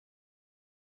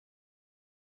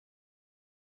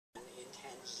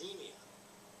Tanzania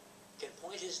can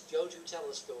point his Go-To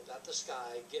telescope at the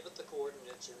sky, give it the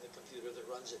coordinates in the computer that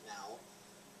runs it now.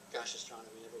 Gosh,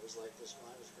 astronomy never was like this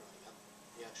when I was growing up.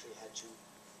 You actually had to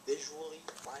visually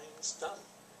find stuff.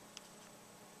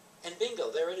 And bingo,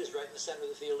 there it is, right in the center of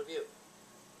the field of view.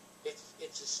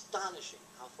 It's astonishing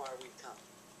how far we've come.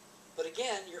 But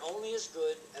again, you're only as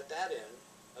good at that end,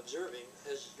 observing,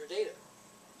 as your data.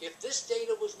 If this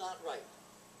data was not right,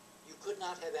 you could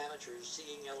not have amateurs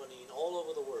seeing Elenine all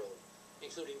over the world,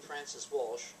 including Francis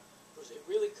Walsh, who's a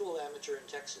really cool amateur in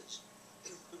Texas,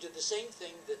 who did the same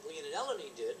thing that Leonid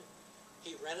Elenine did.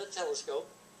 He rented a telescope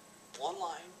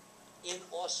online in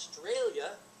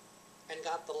Australia and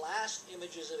got the last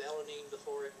images of Elenine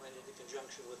before it went into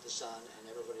conjunction with the sun, and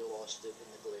everybody lost it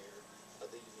in the glare of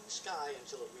the evening sky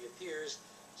until it reappears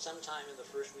sometime in the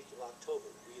first week of October,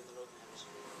 we in the Northern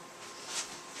Hemisphere.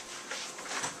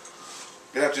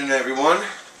 Good afternoon, everyone.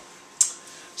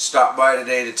 Stop by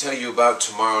today to tell you about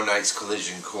tomorrow night's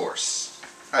collision course.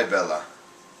 Hi, Bella.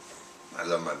 I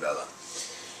love my Bella.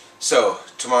 So,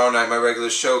 tomorrow night, my regular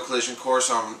show, collision course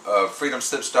on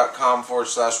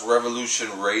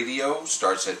freedomslips.com/revolution radio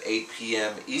starts at 8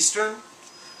 p.m. Eastern,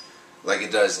 like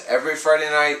it does every Friday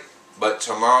night. But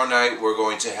tomorrow night, we're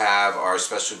going to have our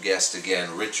special guest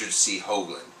again, Richard C.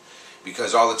 Hoagland,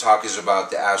 because all the talk is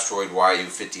about the asteroid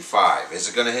YU55. Is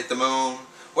it going to hit the moon?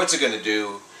 What's it going to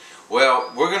do? Well,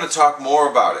 we're going to talk more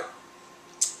about it.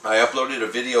 I uploaded a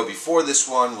video before this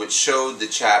one which showed the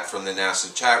chat from the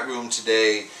NASA chat room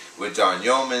today with Don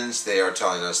Yeomans. They are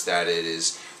telling us that it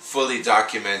is fully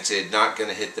documented, not going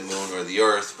to hit the moon or the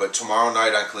earth. But tomorrow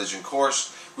night on Collision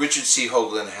Course, Richard C.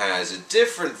 Hoagland has a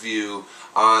different view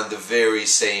on the very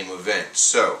same event.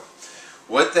 So,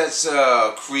 what that's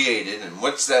created and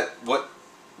what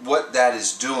that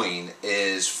is doing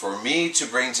is for me to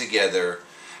bring together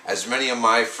as many of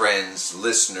my friends,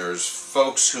 listeners,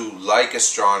 folks who like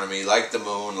astronomy, like the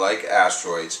moon, like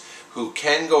asteroids, who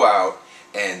can go out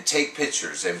and take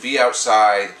pictures and be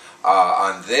outside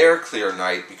on their clear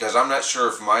night, because I'm not sure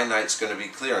if my night's going to be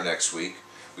clear next week.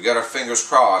 We got our fingers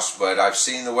crossed, but I've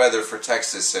seen the weather for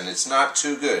Texas and it's not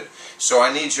too good. So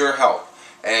I need your help.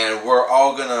 And we're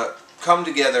all going to come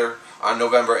together on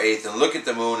November 8th and look at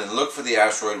the moon and look for the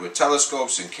asteroid with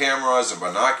telescopes and cameras and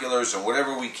binoculars and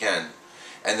whatever we can,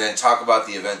 and then talk about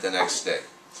the event the next day.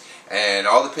 And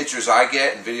all the pictures I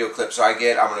get and video clips I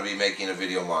get, I'm going to be making a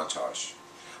video montage.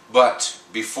 But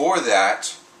before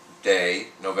that day,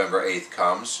 November 8th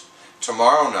comes,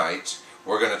 tomorrow night,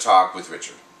 we're going to talk with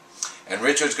Richard. And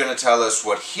Richard's going to tell us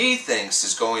what he thinks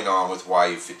is going on with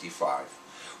YU55.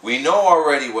 We know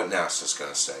already what NASA's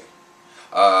going to say.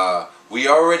 We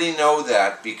already know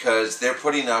that because they're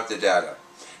putting out the data.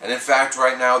 And in fact,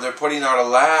 right now, they're putting out a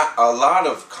lot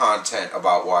of content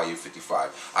about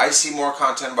YU55. I see more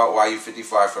content about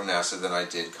YU55 from NASA than I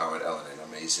did Comet Elenine,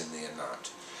 amazingly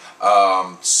not.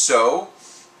 So,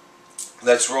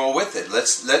 let's roll with it.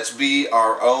 Let's be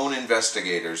our own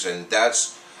investigators, and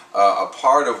that's a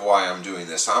part of why I'm doing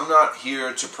this. I'm not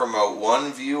here to promote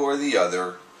one view or the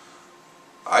other.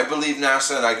 I believe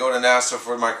NASA, and I go to NASA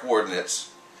for my coordinates.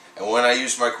 And when I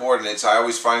use my coordinates, I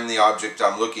always find the object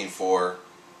I'm looking for.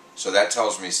 So that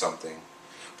tells me something.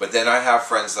 But then I have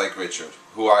friends like Richard,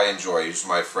 who I enjoy. He's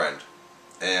my friend.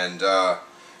 And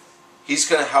he's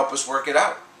going to help us work it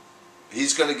out.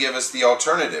 He's going to give us the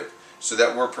alternative so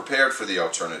that we're prepared for the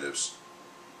alternatives.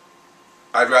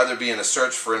 I'd rather be in a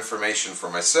search for information for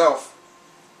myself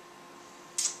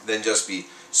than just be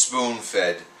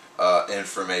spoon-fed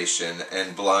information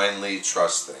and blindly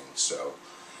trust things. So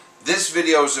this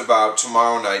video is about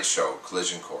tomorrow night's show,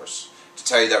 Collision Course. To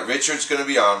tell you that Richard's going to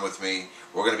be on with me.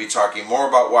 We're going to be talking more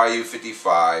about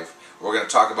YU55. We're going to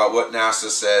talk about what NASA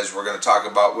says. We're going to talk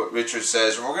about what Richard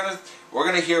says, and we're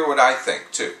going to hear what I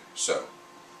think too. So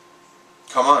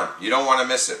come on, you don't want to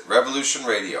miss it. Revolution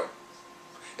Radio.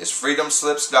 It's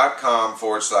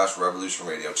freedomslips.com/Revolution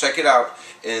Radio. Check it out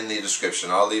in the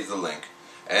description. I'll leave the link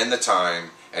and the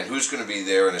time and who's going to be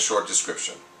there in a short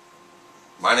description.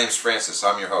 My name's Francis.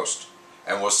 I'm your host,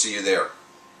 and we'll see you there.